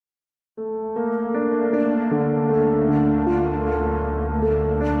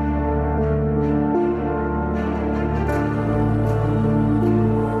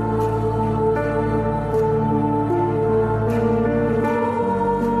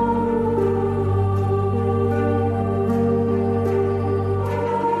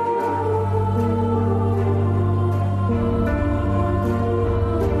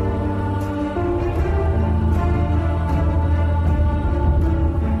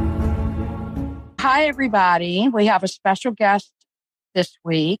Hi, everybody. We have a special guest this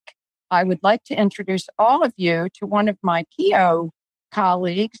week. I would like to introduce all of you to one of my Keough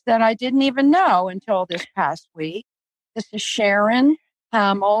colleagues that I didn't even know until this past week. This is Sharon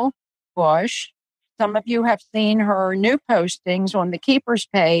Hamill Bush. Some of you have seen her new postings on the Keepers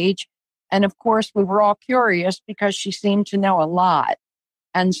page. And of course, we were all curious because she seemed to know a lot.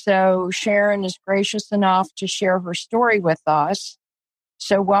 And so Sharon is gracious enough to share her story with us.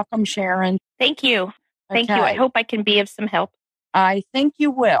 So welcome, Sharon. Thank you. Thank you. I hope I can be of some help. I think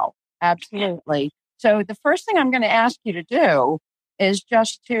you will. Absolutely. So the first thing I'm going to ask you to do is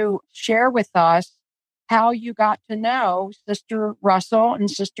just to share with us how you got to know Sister Russell and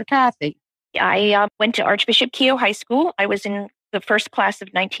Sister Cathy. I went to Archbishop Keough High School. I was in the first class of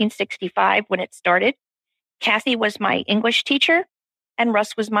 1965 when it started. Cathy was my English teacher and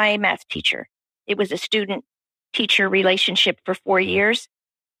Russ was my math teacher. It was a student-teacher relationship for 4 years.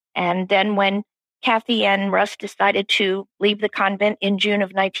 And then when Cathy and Russ decided to leave the convent in June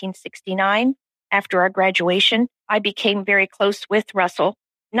of 1969, after our graduation, I became very close with Russell.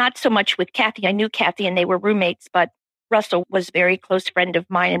 Not so much with Cathy. I knew Cathy and they were roommates, but Russell was a very close friend of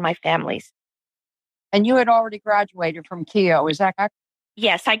mine and my family's. And you had already graduated from Keough, is that correct?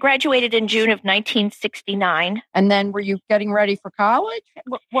 Yes, I graduated in June of 1969. And then were you getting ready for college?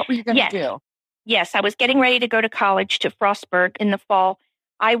 What were you going to do? Yes, I was getting ready to go to college to Frostburg in the fall.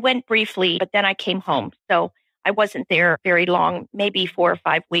 I went briefly, but then I came home. So I wasn't there very long, maybe 4 or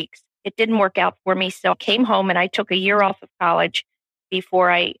 5 weeks. It didn't work out for me. So I came home and I took a year off of college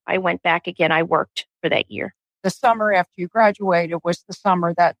before I went back again. I worked for that year. The summer after you graduated was the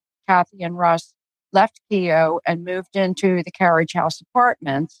summer that Cathy and Russ left Keough and moved into the Carriage House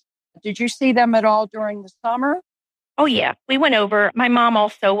apartments. Did you see them at all during the summer? Oh, yeah. We went over. My mom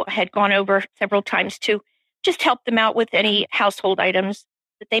also had gone over several times to just help them out with any household items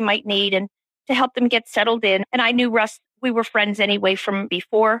that they might need and to help them get settled in. And I knew Russ, we were friends anyway from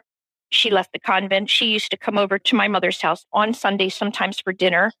before she left the convent. She used to come over to my mother's house on Sundays, sometimes for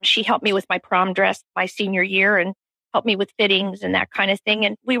dinner. She helped me with my prom dress my senior year and helped me with fittings and that kind of thing.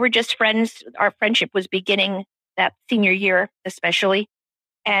 And we were just friends. Our friendship was beginning that senior year, especially.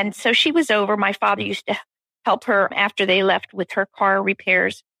 And so she was over. My father used to help her after they left with her car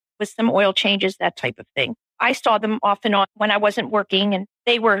repairs, with some oil changes, that type of thing. I saw them off and on when I wasn't working, and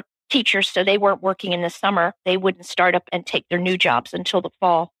they were teachers, so they weren't working in the summer. They wouldn't start up and take their new jobs until the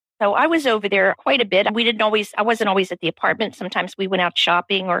fall. So I was over there quite a bit. I wasn't always at the apartment. Sometimes we went out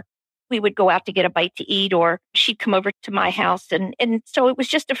shopping or we would go out to get a bite to eat, or she'd come over to my house. And so it was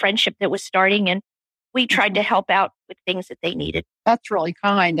just a friendship that was starting, and we tried to help out with things that they needed. That's really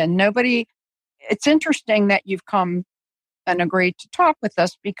kind. And it's interesting that you've come and agreed to talk with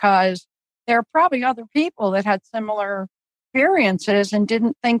us because there are probably other people that had similar experiences and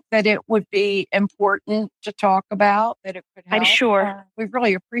didn't think that it would be important to talk about, that it could help. I'm sure. We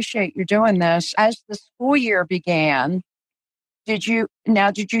really appreciate you doing this. As the school year began, did you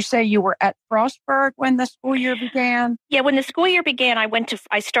say you were at Frostburg when the school year began? Yeah, when the school year began,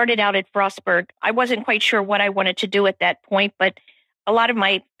 I started out at Frostburg. I wasn't quite sure what I wanted to do at that point, but a lot of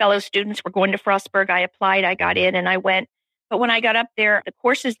my fellow students were going to Frostburg. I applied, I got in, and I went. But when I got up there, the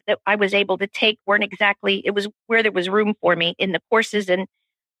courses that I was able to take weren't exactly, it was where there was room for me in the courses. And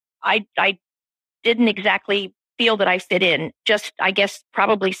I didn't exactly feel that I fit in. Just, I guess,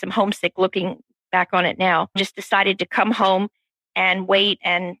 probably some homesick looking back on it now. Just decided to come home and wait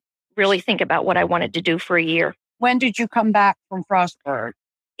and really think about what I wanted to do for a year. When did you come back from Frostburg?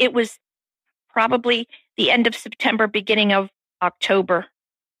 It was probably the end of September, beginning of October.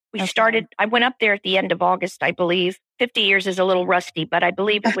 I went up there at the end of August, I believe. 50 years is a little rusty, but I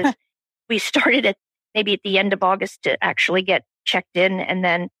believe it was, we started maybe at the end of August to actually get checked in and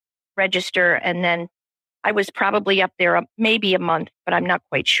then register. And then I was probably up there maybe a month, but I'm not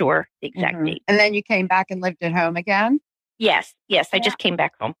quite sure the exact date. And then you came back and lived at home again? Yes. I just came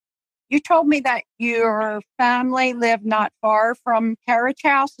back home. You told me that your family lived not far from Carriage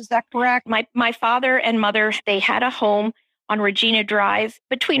House. Is that correct? My father and mother, they had a home on Regina Drive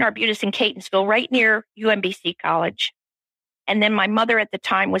between Arbutus and Catonsville, right near UMBC College. And then my mother at the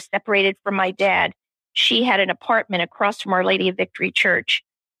time was separated from my dad. She had an apartment across from Our Lady of Victory Church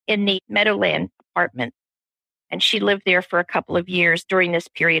in the Meadowland apartment. And she lived there for a couple of years during this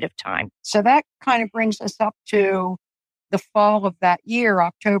period of time. So that kind of brings us up to the fall of that year,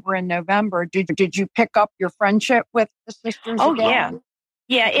 October and November. Did you pick up your friendship with the sisters again?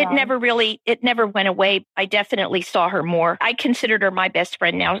 Yeah, it never went away. I definitely saw her more. I considered her my best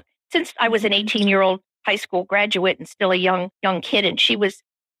friend now. Since I was an 18-year-old high school graduate and still a young kid, and she was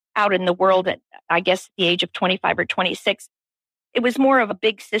out in the world at, I guess, the age of 25 or 26, it was more of a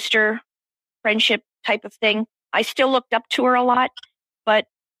big sister friendship type of thing. I still looked up to her a lot, but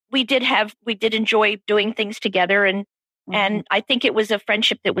we did enjoy doing things together. And I think it was a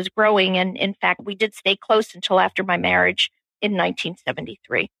friendship that was growing. And in fact, we did stay close until after my marriage in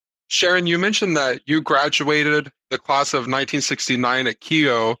 1973. Sharon, you mentioned that you graduated the class of 1969 at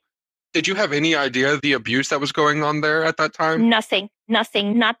Keough. Did you have any idea of the abuse that was going on there at that time? Nothing,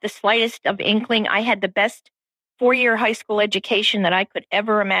 not the slightest of inkling. I had the best 4-year high school education that I could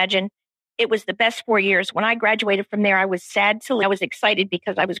ever imagine. It was the best 4 years. When I graduated from there, I was sad till I was excited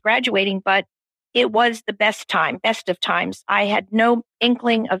because I was graduating, but it was the best of times. I had no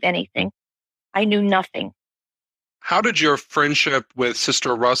inkling of anything. I knew nothing. How did your friendship with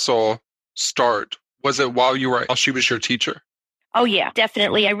Sister Russell start? Was it while she was your teacher? Oh, yeah,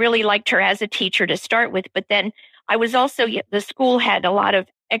 definitely. I really liked her as a teacher to start with. But then I was also, the school had a lot of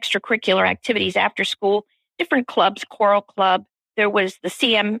extracurricular activities after school, different clubs, choral club. There was the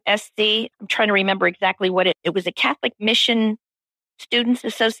CMSC. I'm trying to remember exactly what it was, a Catholic Mission Students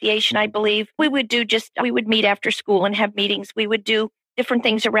Association, I believe. We would meet after school and have meetings. We would do different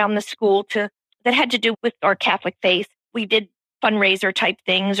things around the school that had to do with our Catholic faith. We did fundraiser type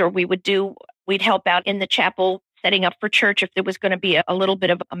things, or we'd help out in the chapel setting up for church if there was going to be a little bit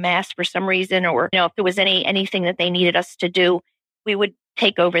of a mass for some reason, or if there was anything that they needed us to do, we would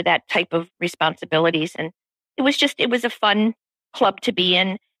take over that type of responsibilities. And it was a fun club to be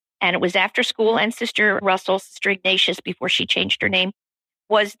in. And it was after school, and Sister Russell, Sister Ignatius, before she changed her name,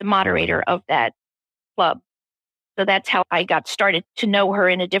 was the moderator of that club. So that's how I got started to know her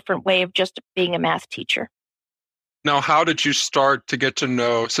in a different way of just being a math teacher. Now, how did you start to get to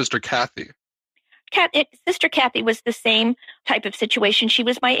know Sister Cathy? Sister Cathy was the same type of situation. She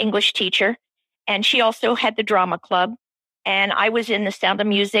was my English teacher, and she also had the drama club. And I was in the Sound of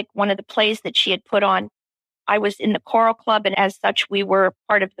Music, one of the plays that she had put on. I was in the choral club, and as such, we were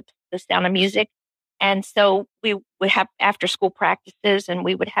part of the Sound of Music. And so we would have after-school practices, and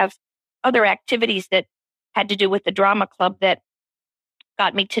we would have other activities that had to do with the drama club that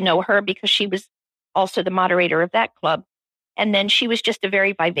got me to know her because she was also the moderator of that club. And then she was just a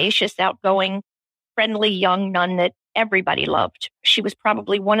very vivacious, outgoing, friendly young nun that everybody loved. She was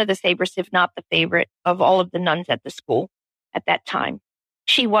probably one of the favorites, if not the favorite, of all of the nuns at the school at that time.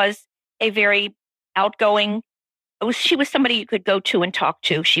 She was a very outgoing, she was somebody you could go to and talk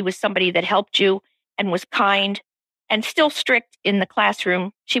to. She was somebody that helped you and was kind and still strict in the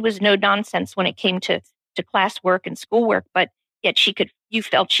classroom. She was no nonsense when it came to classwork and schoolwork, but yet you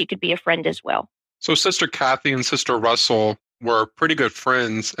felt she could be a friend as well. So Sister Cathy and Sister Russell were pretty good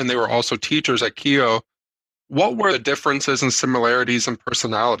friends, and they were also teachers at Keough. What were the differences and similarities in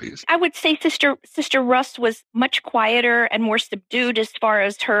personalities? I would say Sister Russ was much quieter and more subdued as far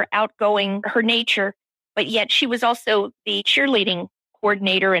as her nature, but yet she was also the cheerleading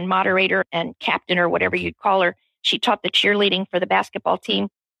coordinator and moderator and captain, or whatever you'd call her. She taught the cheerleading for the basketball team,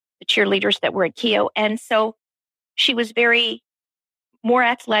 the cheerleaders that were at Keough. And so she was very more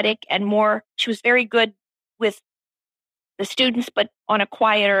athletic and she was very good with the students, but on a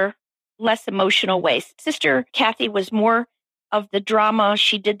quieter, less emotional way. Sister Cathy was more of the drama.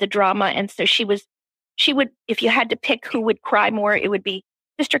 She did the drama. And so she would, if you had to pick who would cry more, it would be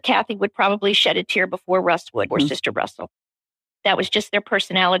Sister Cathy would probably shed a tear before Russ would, or Sister Russell. That was just their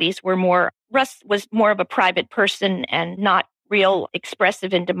personalities were more. Russ was more of a private person and not real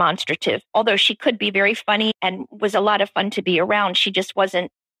expressive and demonstrative. Although she could be very funny and was a lot of fun to be around, she just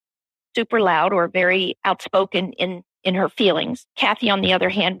wasn't super loud or very outspoken in her feelings. Cathy, on the other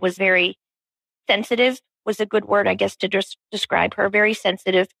hand, was very sensitive, was a good word, I guess, to describe her. Very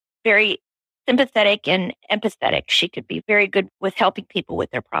sensitive, very sympathetic and empathetic. She could be very good with helping people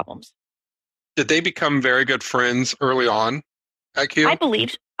with their problems. Did they become very good friends early on at Keough?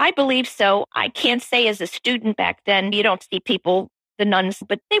 I believe so. I can't say as a student back then, you don't see people, the nuns,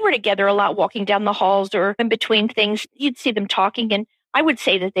 but they were together a lot, walking down the halls or in between things. You'd see them talking, and I would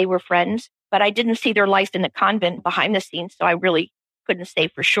say that they were friends, but I didn't see their life in the convent behind the scenes, so I really couldn't say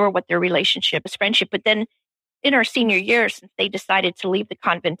for sure what their relationship was, friendship. But then in our senior year, since they decided to leave the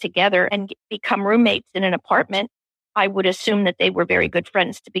convent together and become roommates in an apartment, I would assume that they were very good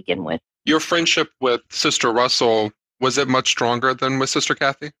friends to begin with. Your friendship with Sister Russell, was it much stronger than with Sister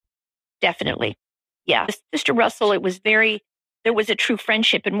Cathy? Definitely. Yeah. Sister Russell, there was a true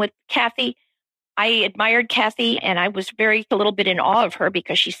friendship. And with Cathy, I admired Cathy, and I was a little bit in awe of her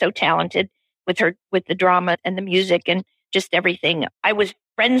because she's so talented with the drama and the music and just everything. I was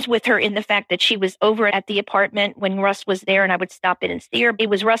friends with her in the fact that she was over at the apartment when Russ was there, and I would stop in and see her. It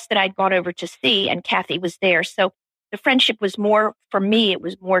was Russ that I'd gone over to see, and Cathy was there. So the friendship was more, for me, it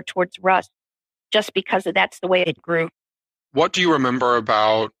was more towards Russ, just because that's the way it grew. What do you remember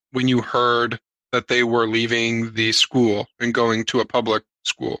about when you heard that they were leaving the school and going to a public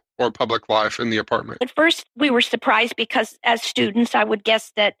school or public life in the apartment? At first, we were surprised because as students, I would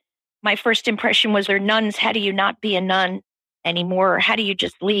guess that my first impression was they're nuns. How do you not be a nun anymore? Or how do you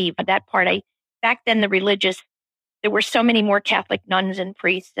just leave? That part, back then, there were so many more Catholic nuns and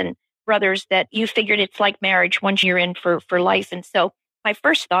priests and brothers that you figured it's like marriage once you're in for life. And so my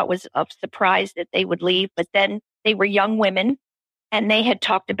first thought was of surprise that they would leave, but then they were young women and they had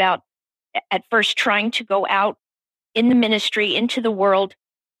talked about at first trying to go out in the ministry into the world,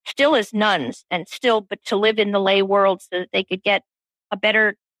 still as nuns but to live in the lay world so that they could get a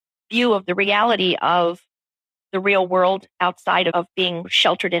better view of the reality of the real world outside of being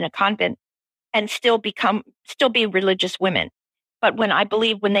sheltered in a convent and still be religious women. But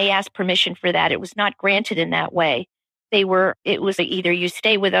when they asked permission for that, it was not granted in that way. It was either you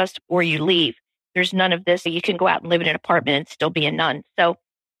stay with us or you leave. There's none of this. You can go out and live in an apartment and still be a nun. So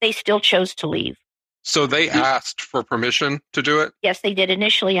they still chose to leave. So they asked for permission to do it? Yes, they did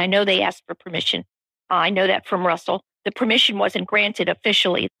initially. I know they asked for permission. I know that from Russell. The permission wasn't granted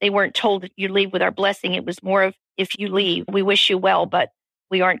officially. They weren't told that you leave with our blessing. It was more of, if you leave, we wish you well, but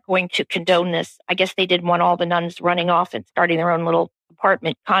we aren't going to condone this. I guess they didn't want all the nuns running off and starting their own little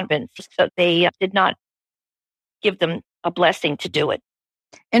apartment convents. So they did not give them a blessing to do it.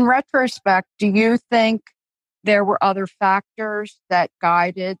 In retrospect, do you think there were other factors that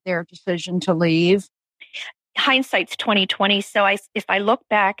guided their decision to leave? Hindsight's 2020. So if I look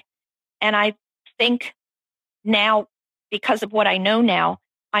back and I think now, because of what I know now,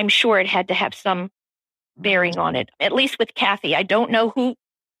 I'm sure it had to have some bearing on it, at least with Cathy.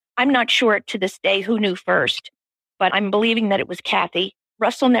 I'm not sure to this day who knew first, but I'm believing that it was Cathy.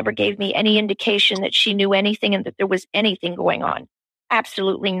 Russell never gave me any indication that she knew anything and that there was anything going on.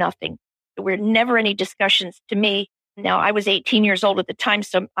 Absolutely nothing. There were never any discussions to me. Now, I was 18 years old at the time,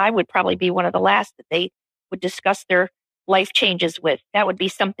 so I would probably be one of the last that they would discuss their life changes with. That would be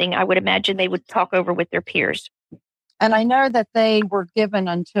something I would imagine they would talk over with their peers. And I know that they were given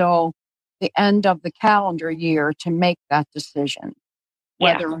until the end of the calendar year to make that decision,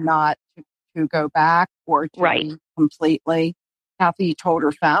 whether or not to go back or to leave completely. Cathy told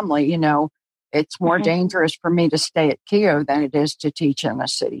her family, it's more dangerous for me to stay at Keough than it is to teach in a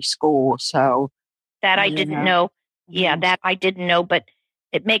city school. So that I didn't know. Yeah, that I didn't know, but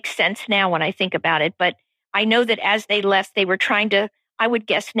it makes sense now when I think about it. But I know that as they left, they were trying to, I would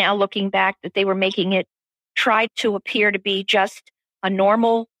guess now looking back, that they were making it try to appear to be just a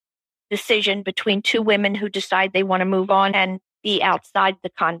normal decision between two women who decide they want to move on and be outside the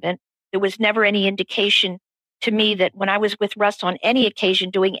convent. There was never any indication to me that when I was with Russ on any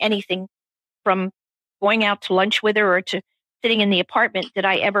occasion doing anything, from going out to lunch with her or to sitting in the apartment, did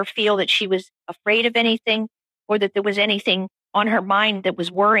I ever feel that she was afraid of anything or that there was anything on her mind that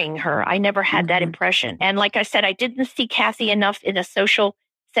was worrying her. I never had that impression. And like I said, I didn't see Cathy enough in a social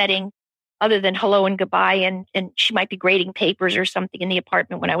setting other than hello and goodbye. And she might be grading papers or something in the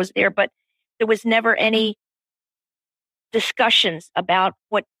apartment when I was there, but there was never any discussions about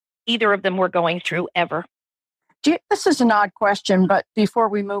what either of them were going through ever. This is an odd question, but before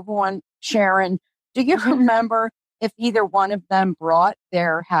we move on, Sharon, do you remember if either one of them brought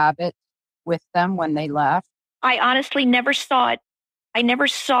their habits with them when they left? I honestly never saw it. I never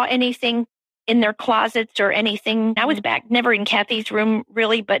saw anything in their closets or anything. I was back, never in Cathy's room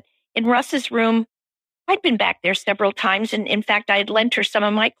really, but in Russ's room, I'd been back there several times. And in fact, I had lent her some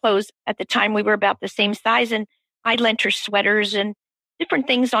of my clothes at the time. We were about the same size, and I'd lent her sweaters and different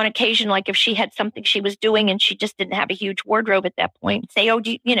things on occasion, like if she had something she was doing and she just didn't have a huge wardrobe at that point, say, oh,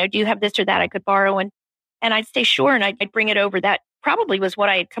 do you have this or that I could borrow? And I'd say, sure. And I'd bring it over. That probably was what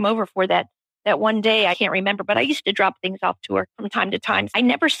I had come over for that one day. I can't remember, but I used to drop things off to her from time to time. I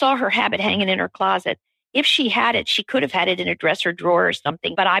never saw her habit hanging in her closet. If she had it, she could have had it in a dresser drawer or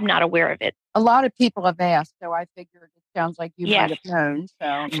something, but I'm not aware of it. A lot of people have asked, so I figured it sounds like you might have known.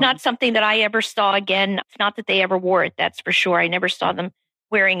 So it's not something that I ever saw again. It's not that they ever wore it, that's for sure. I never saw them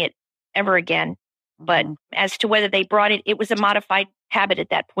wearing it ever again. But as to whether they brought it, it was a modified habit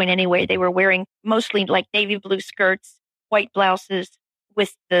at that point anyway. They were wearing mostly like navy blue skirts, white blouses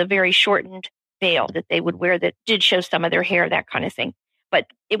with the very shortened veil that they would wear that did show some of their hair, that kind of thing. But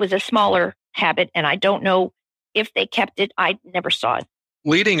it was a smaller habit, and I don't know if they kept it. I never saw it.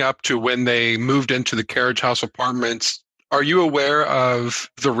 Leading up to when they moved into the carriage house apartments, are you aware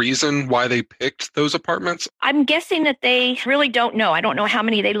of the reason why they picked those apartments? I'm guessing that they really don't know. I don't know how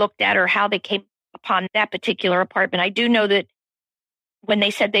many they looked at or how they came upon that particular apartment. I do know that when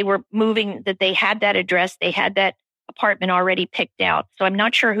they said they were moving, that they had that address, they had that apartment already picked out. So I'm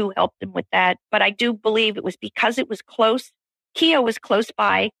not sure who helped them with that, but I do believe it was because it was close. Keough was close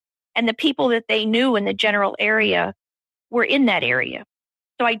by. And the people that they knew in the general area were in that area.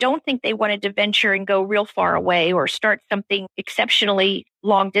 So I don't think they wanted to venture and go real far away or start something exceptionally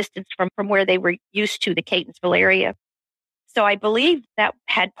long distance from where they were used to, the Catonsville area. So I believe that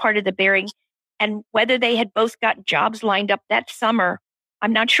had part of the bearing. And whether they had both got jobs lined up that summer,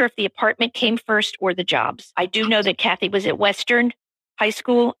 I'm not sure if the apartment came first or the jobs. I do know that Cathy was at Western High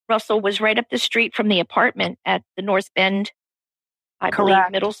School. Russell was right up the street from the apartment at the North Bend, I believe,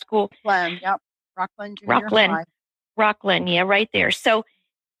 middle school. Rockland Junior High. Rockland, yeah, right there. So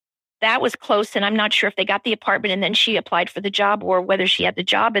that was close, and I'm not sure if they got the apartment and then she applied for the job, or whether she had the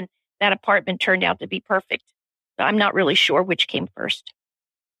job and that apartment turned out to be perfect. So I'm not really sure which came first.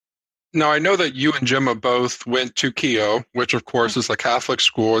 Now, I know that you and Gemma both went to Keough, which of course is a Catholic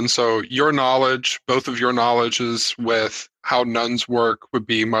school. And so your knowledge, both of your knowledges with how nuns work would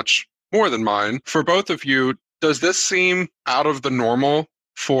be much more than mine. For both of you, does this seem out of the normal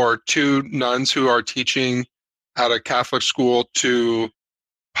for two nuns who are teaching at a Catholic school to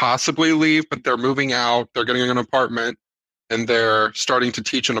possibly leave, but they're moving out, they're getting an apartment, and they're starting to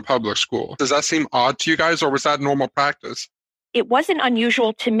teach in a public school? Does that seem odd to you guys, or was that normal practice? It wasn't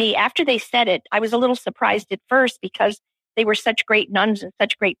unusual to me. After they said it, I was a little surprised at first because they were such great nuns and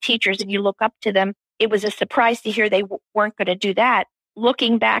such great teachers, and you look up to them. It was a surprise to hear they weren't going to do that.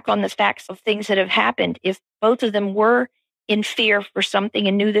 Looking back on the facts of things that have happened, if both of them were in fear for something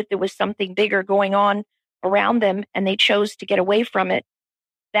and knew that there was something bigger going on around them and they chose to get away from it,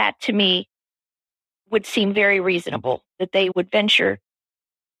 that to me would seem very reasonable, that they would venture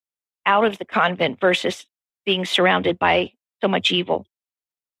out of the convent versus being surrounded by so much evil.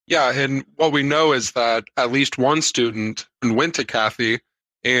 Yeah, and what we know is that at least one student went to Cathy.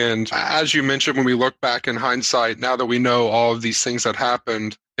 And as you mentioned, when we look back in hindsight, now that we know all of these things that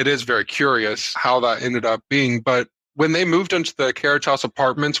happened, it is very curious how that ended up being. But when they moved into the carriage house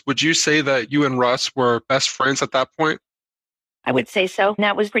apartments, would you say that you and Russ were best friends at that point? I would say so. And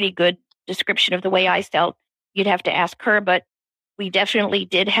that was a pretty good description of the way I felt. You'd have to ask her, but we definitely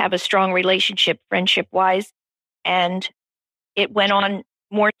did have a strong relationship, friendship-wise. And it went on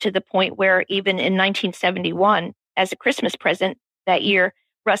more to the point where even in 1971, as a Christmas present that year,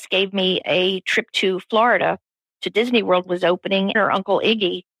 Russ gave me a trip to Florida to Disney World was opening. Her uncle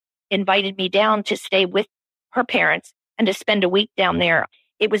Iggy invited me down to stay with her parents and to spend a week down there.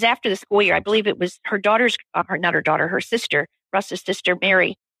 It was after the school year. I believe it was her daughter's, her sister, Russ's sister,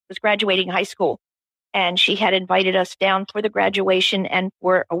 Mary, was graduating high school. And she had invited us down for the graduation and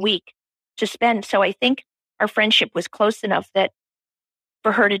for a week to spend. So I think our friendship was close enough that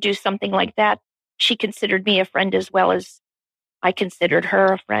for her to do something like that, she considered me a friend as well as I considered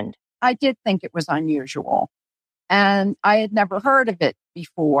her a friend. I did think it was unusual, and I had never heard of it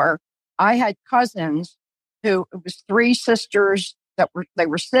before. I had cousins who, it was three sisters they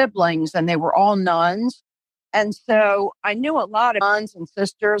were siblings, and they were all nuns. And so I knew a lot of nuns and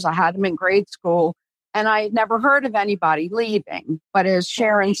sisters. I had them in grade school, and I had never heard of anybody leaving. But as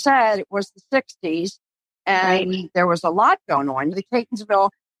Sharon said, it was the 60s, and there was a lot going on. The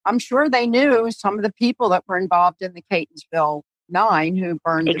Catonsville, I'm sure they knew some of the people that were involved in the Catonsville 9 who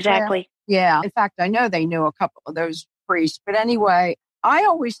burned exactly. Yeah. In fact, I know they knew a couple of those priests. But anyway, I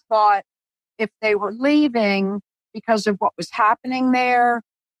always thought if they were leaving because of what was happening there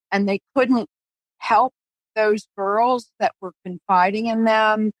and they couldn't help those girls that were confiding in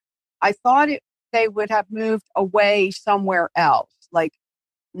them, I thought they would have moved away somewhere else, like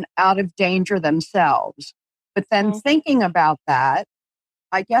out of danger themselves. But then thinking about that,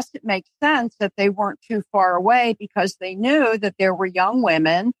 I guess it makes sense that they weren't too far away because they knew that there were young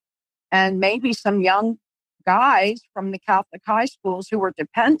women and maybe some young guys from the Catholic high schools who were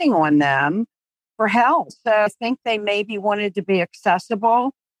depending on them for help. So I think they maybe wanted to be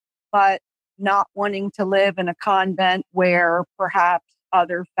accessible, but not wanting to live in a convent where perhaps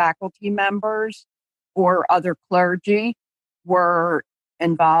other faculty members or other clergy were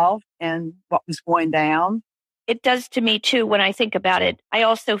involved in what was going down. It does to me too when I think about it. I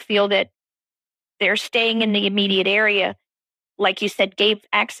also feel that they're staying in the immediate area, like you said, gave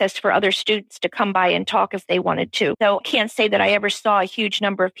access for other students to come by and talk if they wanted to. So I can't say that I ever saw a huge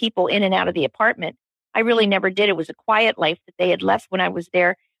number of people in and out of the apartment. I really never did. It was a quiet life that they had left when I was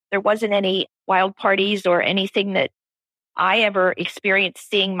there. There wasn't any wild parties or anything that I ever experienced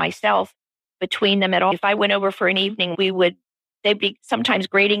seeing myself between them at all. If I went over for an evening, they'd be sometimes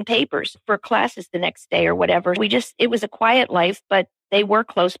grading papers for classes the next day or whatever. It was a quiet life, but they were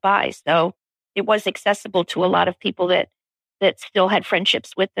close by. So it was accessible to a lot of people that still had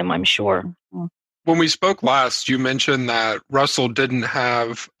friendships with them, I'm sure. When we spoke last, you mentioned that Russell didn't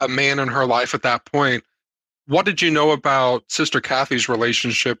have a man in her life at that point. What did you know about Sister Cathy's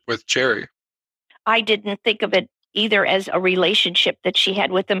relationship with Jerry? I didn't think of it either as a relationship that she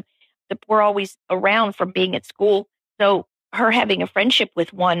had with him. We're always around from being at school. So her having a friendship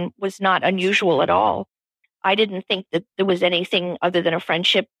with one was not unusual at all. I didn't think that there was anything other than a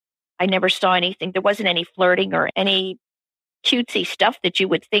friendship. I never saw anything. There wasn't any flirting or any cutesy stuff that you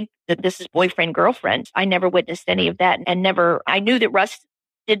would think that this is boyfriend, girlfriend. I never witnessed any of that and never, I knew that Russ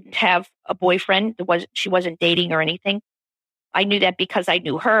didn't have a boyfriend. She wasn't dating or anything. I knew that because I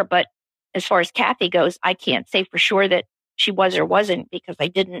knew her. But as far as Cathy goes, I can't say for sure that she was or wasn't because I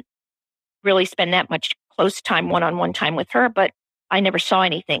didn't really spend that much close time, one-on-one time with her. But I never saw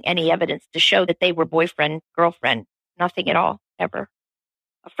anything, any evidence to show that they were boyfriend, girlfriend, nothing at all, ever.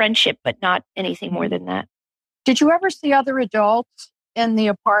 A friendship, but not anything more than that. Did you ever see other adults in the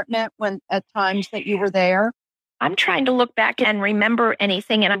apartment at times that you were there? I'm trying to look back and remember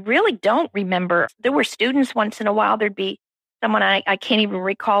anything, and I really don't remember. There were students once in a while. There'd be someone, I can't even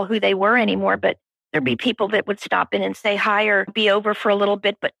recall who they were anymore, but there'd be people that would stop in and say hi or be over for a little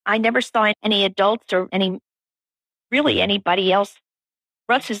bit, but I never saw any adults or anybody else.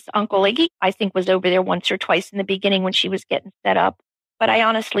 Russ's Uncle Iggy, I think, was over there once or twice in the beginning when she was getting set up, but I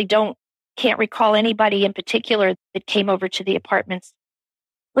honestly can't recall anybody in particular that came over to the apartments.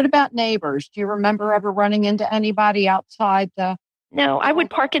 What about neighbors? Do you remember ever running into anybody outside the... No, I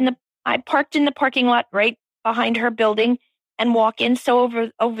parked in the parking lot right behind her building and walk in. So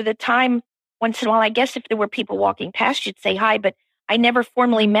over the time, once in a while, I guess if there were people walking past, you'd say hi, but I never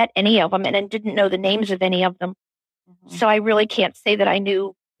formally met any of them and didn't know the names of any of them. Mm-hmm. So I really can't say that I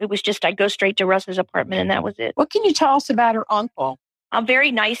knew. It was just I'd go straight to Russ's apartment and that was it. What can you tell us about her uncle? A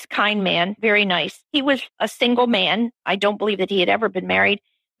very nice, kind man, very nice. He was a single man. I don't believe that he had ever been married,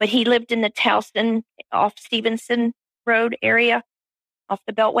 but he lived in the Towson off Stevenson Road area, off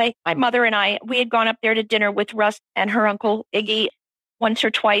the Beltway. My mother and we had gone up there to dinner with Russ and her uncle Iggy once or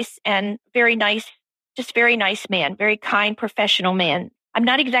twice, and very nice, just very nice man, very kind, professional man. I'm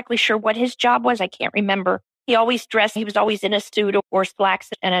not exactly sure what his job was. I can't remember. He was always in a suit or slacks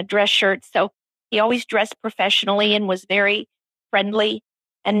and a dress shirt. So he always dressed professionally and was very friendly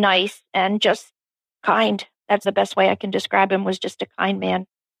and nice and just kind. That's the best way I can describe him, was just a kind man.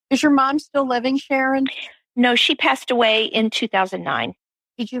 Is your mom still living, Sharon? No, she passed away in 2009.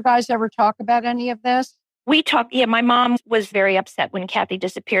 Did you guys ever talk about any of this? We talked. Yeah, my mom was very upset when Cathy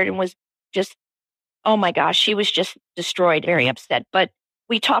disappeared and was just, oh my gosh, she was just destroyed, very upset. But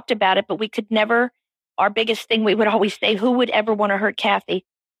we talked about it, but we could never, our biggest thing, we would always say, who would ever want to hurt Cathy?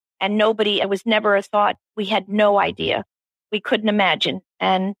 And nobody, it was never a thought. We had no idea. We couldn't imagine.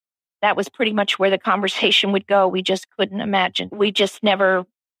 And that was pretty much where the conversation would go. We just couldn't imagine. We just never,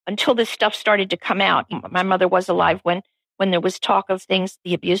 until this stuff started to come out. My mother was alive when there was talk of things,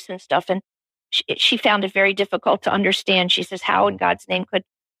 the abuse and stuff. And she found it very difficult to understand. She says, how in God's name could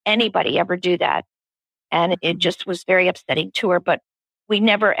anybody ever do that? And it just was very upsetting to her. But we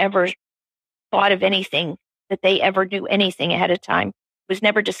never, ever thought of anything that they ever knew anything ahead of time. It was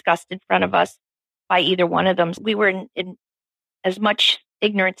never discussed in front of us by either one of them. We were in as much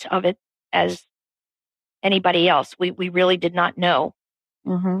ignorance of it as anybody else. We really did not know.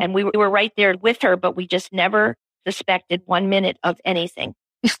 Mm-hmm. And we were right there with her, but we just never suspected 1 minute of anything.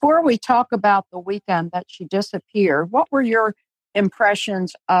 Before we talk about the weekend that she disappeared, what were your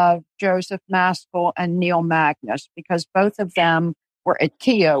impressions of Joseph Maskell and Neil Magnus? Because both of them were at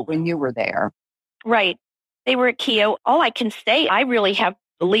Keough when you were there. Right. They were at Keough. All I can say, I really have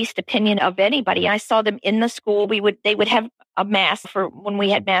the least opinion of anybody. I saw them in the school. They would have a mass for when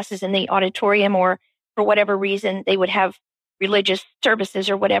we had masses in the auditorium, or for whatever reason, they would have religious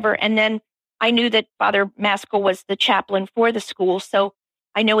services or whatever. And then I knew that Father Maskell was the chaplain for the school. So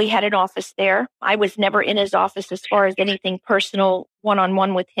I know he had an office there. I was never in his office as far as anything personal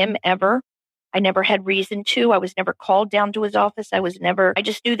one-on-one with him ever. I never had reason to. I was never called down to his office. I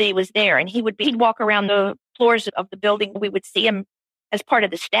just knew that he was there. And he'd walk around the floors of the building. We would see him as part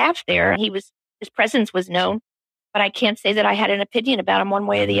of the staff there. His presence was known, but I can't say that I had an opinion about him one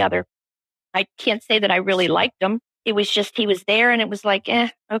way or the other. I can't say that I really liked him. It was just, he was there and it was like,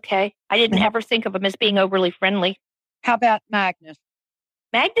 okay. I didn't ever think of him as being overly friendly. How about Magnus?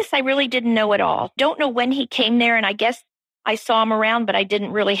 Magnus, I really didn't know at all. Don't know when he came there, and I guess I saw him around, but I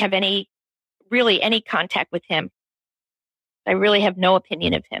didn't really have any contact with him. I really have no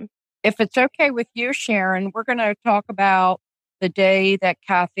opinion of him. If it's okay with you, Sharon, we're going to talk about the day that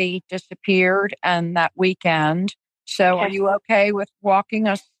Cathy disappeared and that weekend. So okay. Are you okay with walking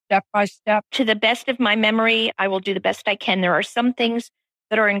us step by step? To the best of my memory, I will do the best I can. There are some things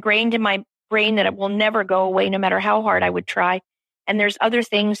that are ingrained in my brain that will never go away, no matter how hard I would try. And there's other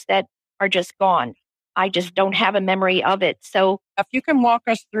things that are just gone. I just don't have a memory of it. So if you can walk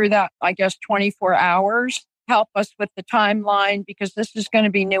us through that, I guess 24 hours, help us with the timeline, because this is going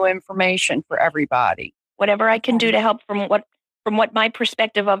to be new information for everybody. Whatever I can do to help from what my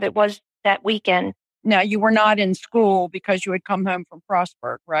perspective of it was that weekend. Now, you were not in school because you had come home from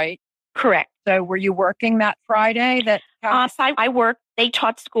Frostburg, right? Correct. So were you working that Friday? I worked. They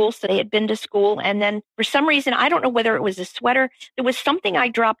taught school, so they had been to school. And then for some reason, I don't know whether it was a sweater. There was something I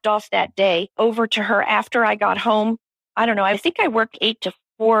dropped off that day over to her after I got home. I don't know. I think I worked 8 to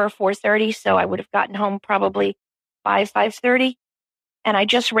 4 or 4:30, so I would have gotten home probably 5:30. And I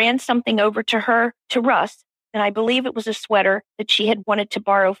just ran something over to her, to Russ. And I believe it was a sweater that she had wanted to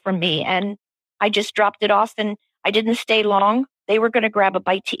borrow from me. And I just dropped it off, and I didn't stay long. They were going to grab a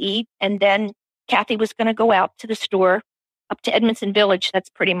bite to eat. And then Cathy was going to go out to the store up to Edmondson Village. That's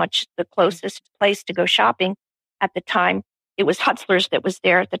pretty much the closest place to go shopping at the time. It was Hutzler's that was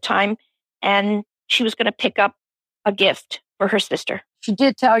there at the time. And she was going to pick up a gift for her sister. She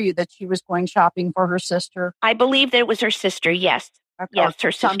did tell you that she was going shopping for her sister? I believe that it was her sister, yes. Okay. Yes,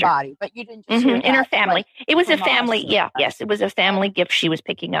 her sister. Somebody, but you didn't just hear in her that, family. It was a family, sister. yes, it was a family gift she was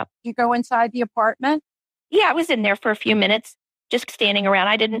picking up. Did you go inside the apartment? Yeah, I was in there for a few minutes, just standing around.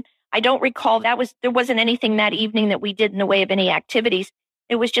 I don't recall there wasn't anything that evening that we did in the way of any activities.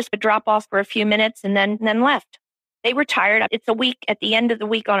 It was just a drop off for a few minutes and then left. They were tired. It's a week at the end of the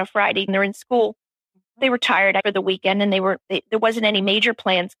week on a Friday, and they're in school. They were tired after the weekend, and there wasn't any major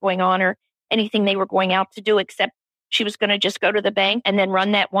plans going on or anything they were going out to do, except she was going to just go to the bank and then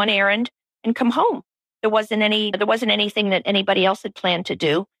run that one errand and come home. There wasn't anything that anybody else had planned to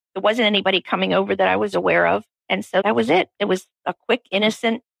do. There wasn't anybody coming over that I was aware of. And so that was it. It was a quick,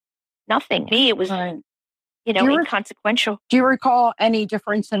 innocent nothing. Me, it was, right. Inconsequential. Do you recall any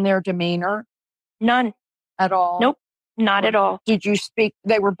difference in their demeanor? None. At all? Nope. Not at all. Did you speak?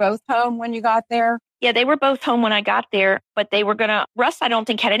 They were both home when you got there? Yeah, they were both home when I got there, but Russ, I don't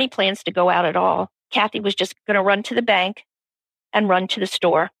think, had any plans to go out at all. Cathy was just going to run to the bank and run to the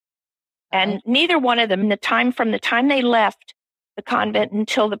store. And neither one of them, from the time they left the convent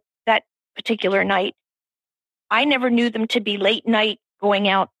until that particular night, I never knew them to be late night going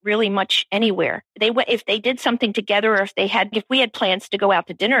out really much anywhere. If they did something together, or if we had plans to go out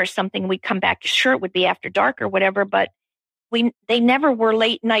to dinner or something, we'd come back. Sure, it would be after dark or whatever, but they never were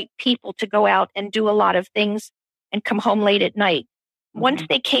late night people to go out and do a lot of things and come home late at night. Mm-hmm. Once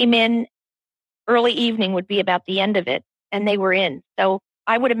they came in, early evening would be about the end of it, and they were in. So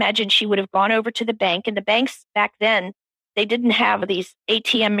I would imagine she would have gone over to the bank, and the banks back then, they didn't have these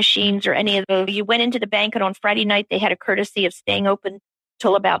ATM machines or any of those. You went into the bank, and on Friday night, they had a courtesy of staying open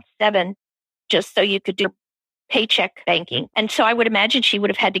till about 7, just so you could do paycheck banking. And so I would imagine she would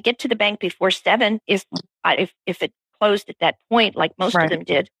have had to get to the bank before 7 if it closed at that point, like most of them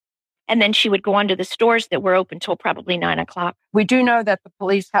did. And then she would go on to the stores that were open till probably 9 o'clock. We do know that the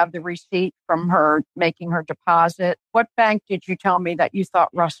police have the receipt from her making her deposit. What bank did you tell me that you thought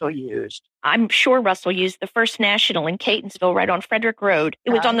Russell used? I'm sure Russell used the First National in Catonsville, right on Frederick Road.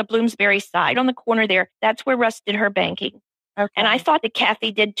 It was on the Bloomsbury side, on the corner there. That's where Russ did her banking. Okay. And I thought that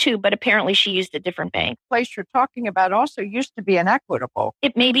Cathy did too, but apparently she used a different bank. The place you're talking about also used to be an Equitable.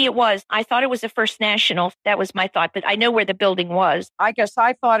 Maybe it was. I thought it was a First National. That was my thought, but I know where the building was. I guess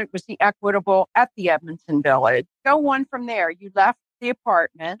I thought it was the Equitable at the Edmondson Village. Go on from there. You left the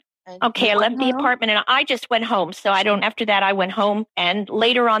apartment. Okay, I left the apartment and I just went home. So after that, I went home. And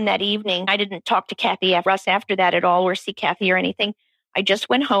later on that evening, I didn't talk to Russ after that at all, or see Cathy or anything. I just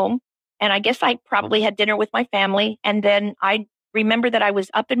went home. And I guess I probably had dinner with my family. And then I remember that I was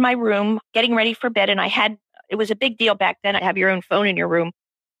up in my room getting ready for bed. And it was a big deal back then. I have your own phone in your room.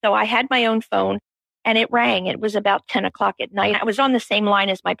 So I had my own phone and it rang. It was about 10 o'clock at night. I was on the same line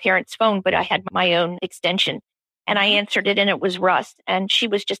as my parents' phone, but I had my own extension. And I answered it, and it was Russ. And she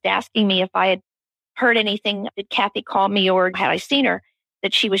was just asking me if I had heard anything. Did Cathy call me, or had I seen her?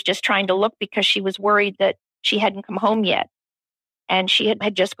 That she was just trying to look because she was worried that she hadn't come home yet. And she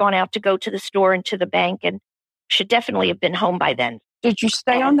had just gone out to go to the store and to the bank, and should definitely have been home by then. Did you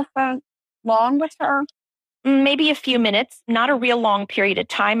stay on the phone long with her? Maybe a few minutes, not a real long period of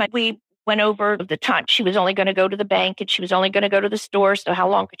time. We went over the time. She was only going to go to the bank, and she was only going to go to the store. So how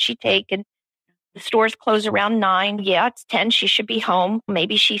long could she take? And the stores close around 9. Yeah, it's 10. She should be home.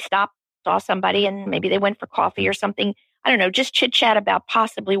 Maybe she stopped, saw somebody, and maybe they went for coffee or something. I don't know, just chit chat about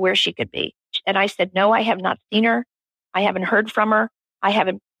possibly where she could be. And I said, no, I have not seen her. I haven't heard from her. I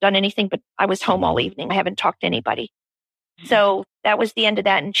haven't done anything, but I was home all evening. I haven't talked to anybody. Mm-hmm. So that was the end of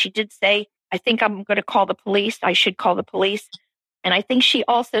that. And she did say, I think I'm going to call the police. I should call the police. And I think she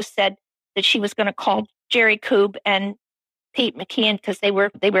also said that she was going to call Jerry Keough and Pete McKeon because they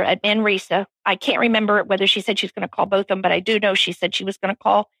were at Manresa. I can't remember whether she said she was going to call both of them, but I do know she said she was going to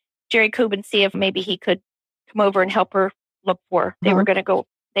call Jerry Keough and see if maybe he could come over and help her look for her. They were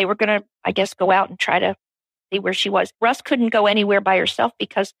going to, I guess, go out and try to see where she was. Russ couldn't go anywhere by herself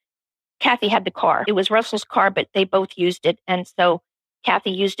because Cathy had the car. It was Russell's car, but they both used it. And so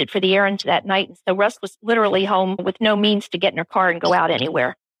Cathy used it for the errands that night. And so Russ was literally home with no means to get in her car and go out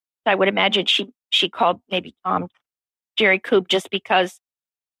anywhere. So I would imagine she called maybe Jerry Keough just because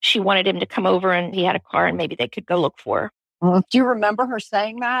she wanted him to come over and he had a car and maybe they could go look for her. Do you remember her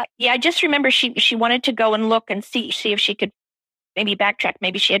saying that? Yeah, I just remember she wanted to go and look and see if she could maybe backtrack.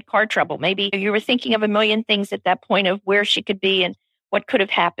 Maybe she had car trouble. Maybe you were thinking of a million things at that point of where she could be and what could have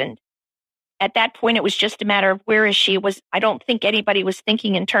happened. At that point, it was just a matter of where is she. I don't think anybody was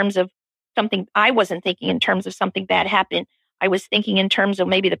thinking in terms of something. I wasn't thinking in terms of something bad happening. I was thinking in terms of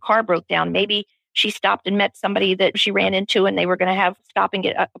maybe the car broke down. Maybe she stopped and met somebody that she ran into and they were going to stop and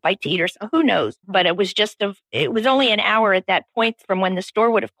get a bite to eat or so. Who knows? But it was only an hour at that point from when the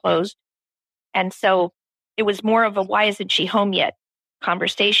store would have closed. And so it was more of a why isn't she home yet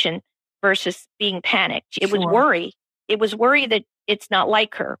conversation versus being panicked. It was worry. It was worry that it's not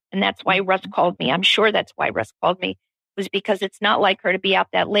like her. And that's why Russ called me. I'm sure that's why Russ called me, was because it's not like her to be out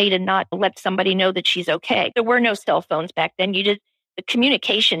that late and not let somebody know that she's okay. There were no cell phones back then. The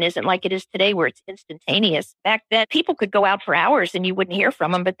communication isn't like it is today where it's instantaneous. Back then, people could go out for hours and you wouldn't hear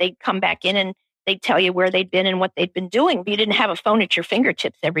from them, but they'd come back in and they'd tell you where they'd been and what they'd been doing. You didn't have a phone at your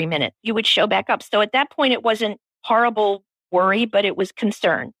fingertips every minute. You would show back up. So at that point, it wasn't horrible worry, but it was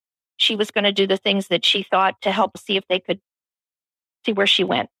concern. She was going to do the things that she thought to help see if they could see where she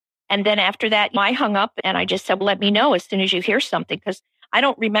went. And then after that, I hung up and I just said, well, let me know as soon as you hear something, because I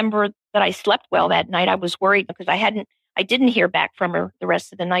don't remember that I slept well that night. I was worried because I didn't hear back from her the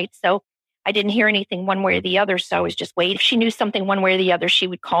rest of the night. So I didn't hear anything one way or the other. So I was just waiting. If she knew something one way or the other, she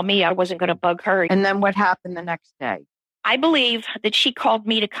would call me. I wasn't going to bug her. And then what happened the next day? I believe that she called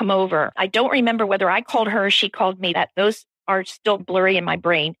me to come over. I don't remember whether I called her or she called me. Those are still blurry in my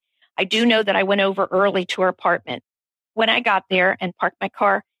brain. I do know that I went over early to her apartment. When I got there and parked my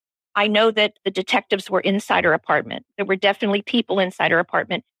car, I know that the detectives were inside her apartment. There were definitely people inside her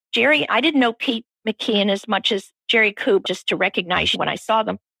apartment. Jerry, I didn't know Pete McKeon as much as Jerry Keough, just to recognize when I saw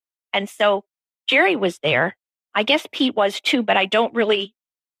them. And so Jerry was there. I guess Pete was too, but I don't really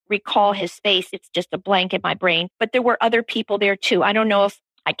recall his face. It's just a blank in my brain. But there were other people there too. I don't know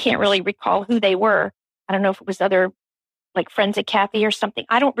I can't really recall who they were. I don't know if it was other like friends of Cathy or something.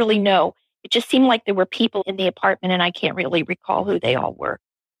 I don't really know. It just seemed like there were people in the apartment and I can't really recall who they all were.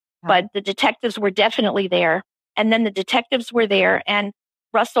 But the detectives were definitely there. And then the detectives were there and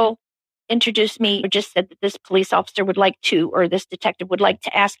Russell introduced me, or just said that this police officer would like to, or this detective would like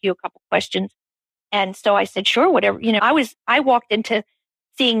to ask you a couple questions. And so I said, sure, whatever. I walked into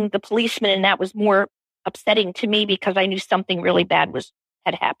seeing the policeman and that was more upsetting to me because I knew something really bad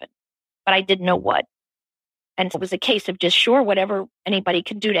had happened, but I didn't know what. And it was a case of just sure, whatever anybody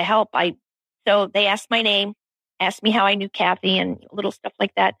can do to help. So they asked my name, asked me how I knew Cathy and little stuff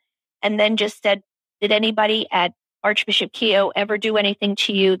like that. And then just said, did anybody at Archbishop Keough ever do anything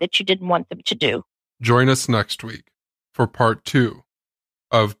to you that you didn't want them to do? Join us next week for part 2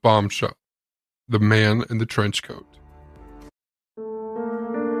 of Bombshell, The Man in the Trench Coat.